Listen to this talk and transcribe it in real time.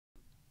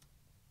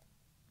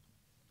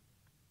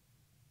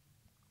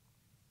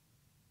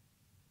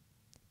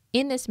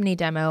In this mini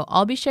demo,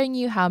 I'll be showing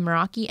you how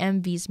Meraki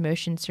MV's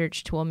motion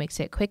search tool makes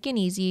it quick and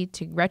easy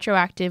to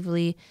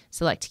retroactively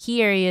select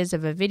key areas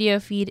of a video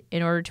feed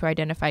in order to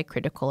identify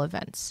critical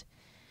events.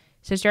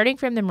 So starting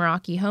from the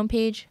Meraki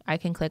homepage, I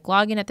can click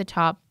Login at the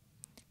top,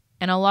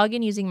 and I'll log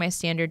in using my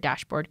standard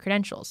dashboard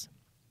credentials.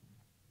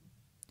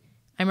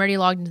 I'm already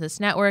logged into this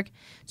network,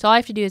 so all I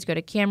have to do is go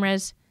to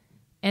Cameras,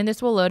 and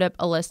this will load up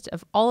a list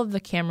of all of the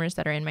cameras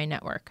that are in my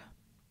network.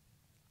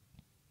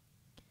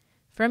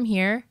 From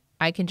here,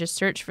 I can just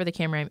search for the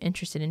camera I'm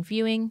interested in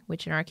viewing,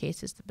 which in our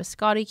case is the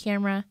Biscotti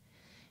camera.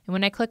 And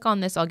when I click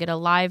on this, I'll get a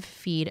live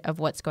feed of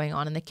what's going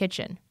on in the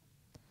kitchen.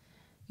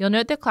 You'll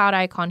note the cloud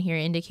icon here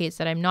indicates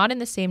that I'm not in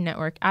the same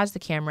network as the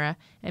camera,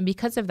 and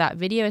because of that,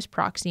 video is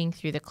proxying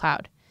through the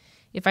cloud.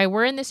 If I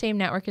were in the same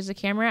network as the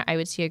camera, I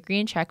would see a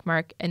green check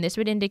mark, and this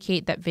would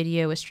indicate that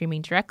video was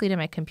streaming directly to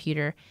my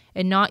computer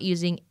and not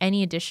using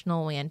any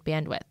additional WAN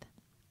bandwidth.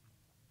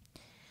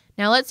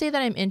 Now let's say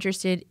that I'm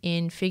interested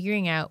in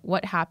figuring out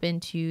what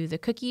happened to the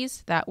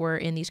cookies that were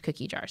in these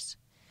cookie jars.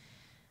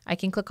 I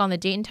can click on the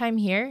date and time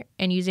here,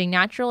 and using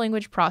natural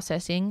language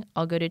processing,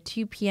 I'll go to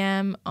 2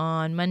 p.m.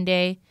 on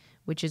Monday,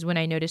 which is when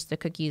I noticed the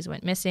cookies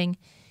went missing,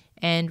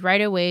 and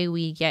right away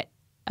we get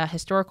a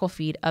historical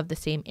feed of the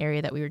same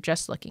area that we were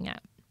just looking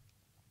at.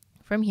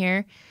 From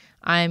here,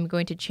 I'm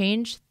going to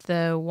change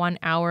the 1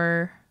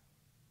 hour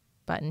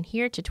button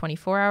here to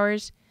 24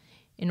 hours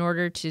in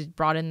order to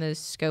broaden the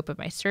scope of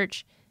my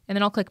search. And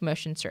then I'll click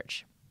Motion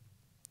Search.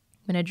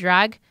 I'm going to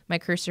drag my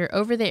cursor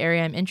over the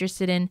area I'm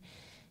interested in,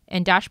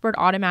 and Dashboard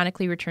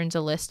automatically returns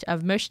a list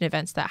of motion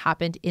events that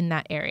happened in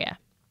that area.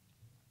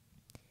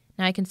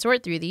 Now I can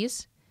sort through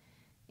these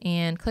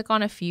and click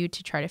on a few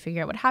to try to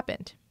figure out what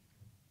happened.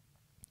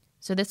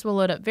 So this will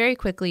load up very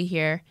quickly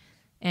here,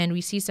 and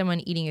we see someone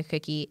eating a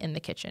cookie in the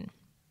kitchen.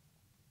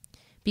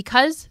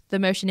 Because the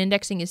motion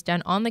indexing is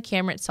done on the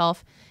camera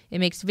itself, it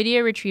makes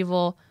video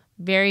retrieval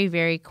very,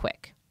 very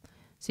quick.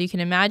 So you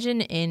can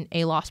imagine in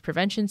a loss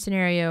prevention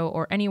scenario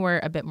or anywhere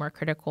a bit more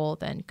critical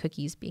than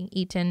cookies being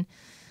eaten,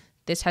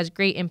 this has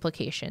great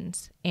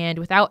implications. And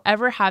without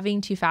ever having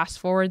to fast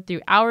forward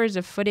through hours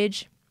of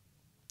footage,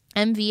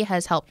 MV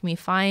has helped me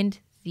find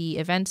the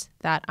events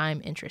that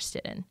I'm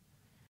interested in.